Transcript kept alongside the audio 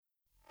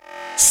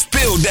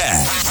Spill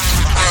that.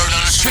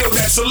 Spill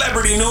that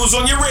celebrity news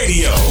on your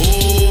radio.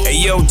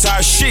 Hey, yo,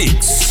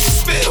 Tashiks.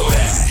 Spill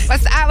that.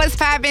 What's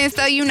poppin'?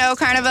 So,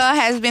 Carnival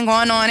has been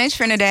going on in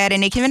Trinidad,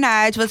 and Nicki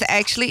Minaj was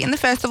actually in the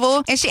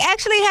festival, and she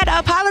actually had to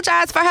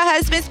apologize for her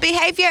husband's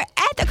behavior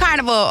at the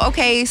carnival.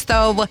 Okay,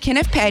 so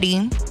Kenneth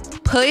Petty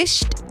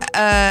pushed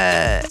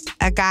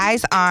a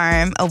guy's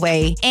arm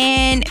away,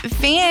 and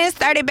fans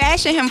started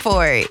bashing him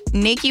for it.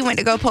 Nicki went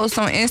to go post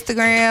on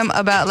Instagram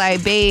about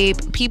babe,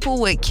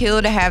 people would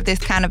kill to have this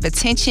kind of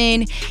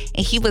attention,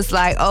 and he was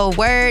like, oh,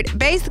 word.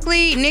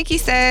 Basically, Nicki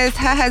says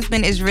her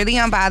husband is really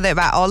unbothered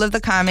by all of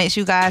the comments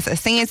you guys are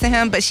saying to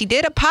him, but she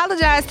did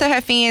apologize to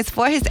her fans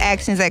for his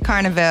actions at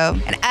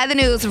Carnival. In other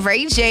news,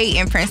 Ray J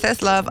and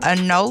Princess Love are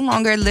no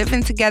longer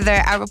living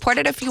together. I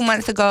reported a few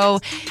months ago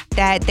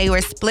that they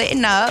were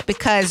splitting up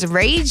because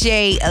Ray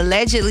J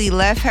allegedly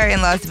left her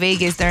in Las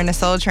Vegas during the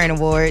Soul Train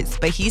Awards,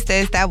 but he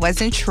says that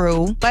wasn't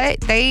true. But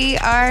they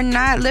are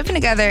not living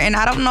together, and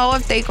I don't know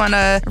if they're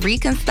gonna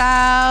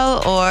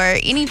reconcile or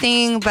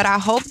anything, but I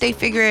hope they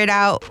figure it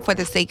out for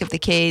the sake of the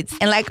kids.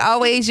 And like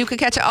always, you can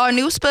catch an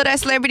all-new Spill That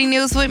Celebrity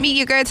News with me,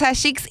 your girl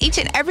Tashiks, each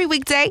and every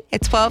weekday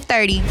at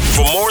 12:30.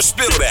 For more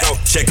Spill That,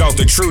 check out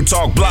the True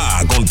Talk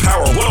blog on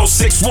Power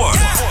 1061.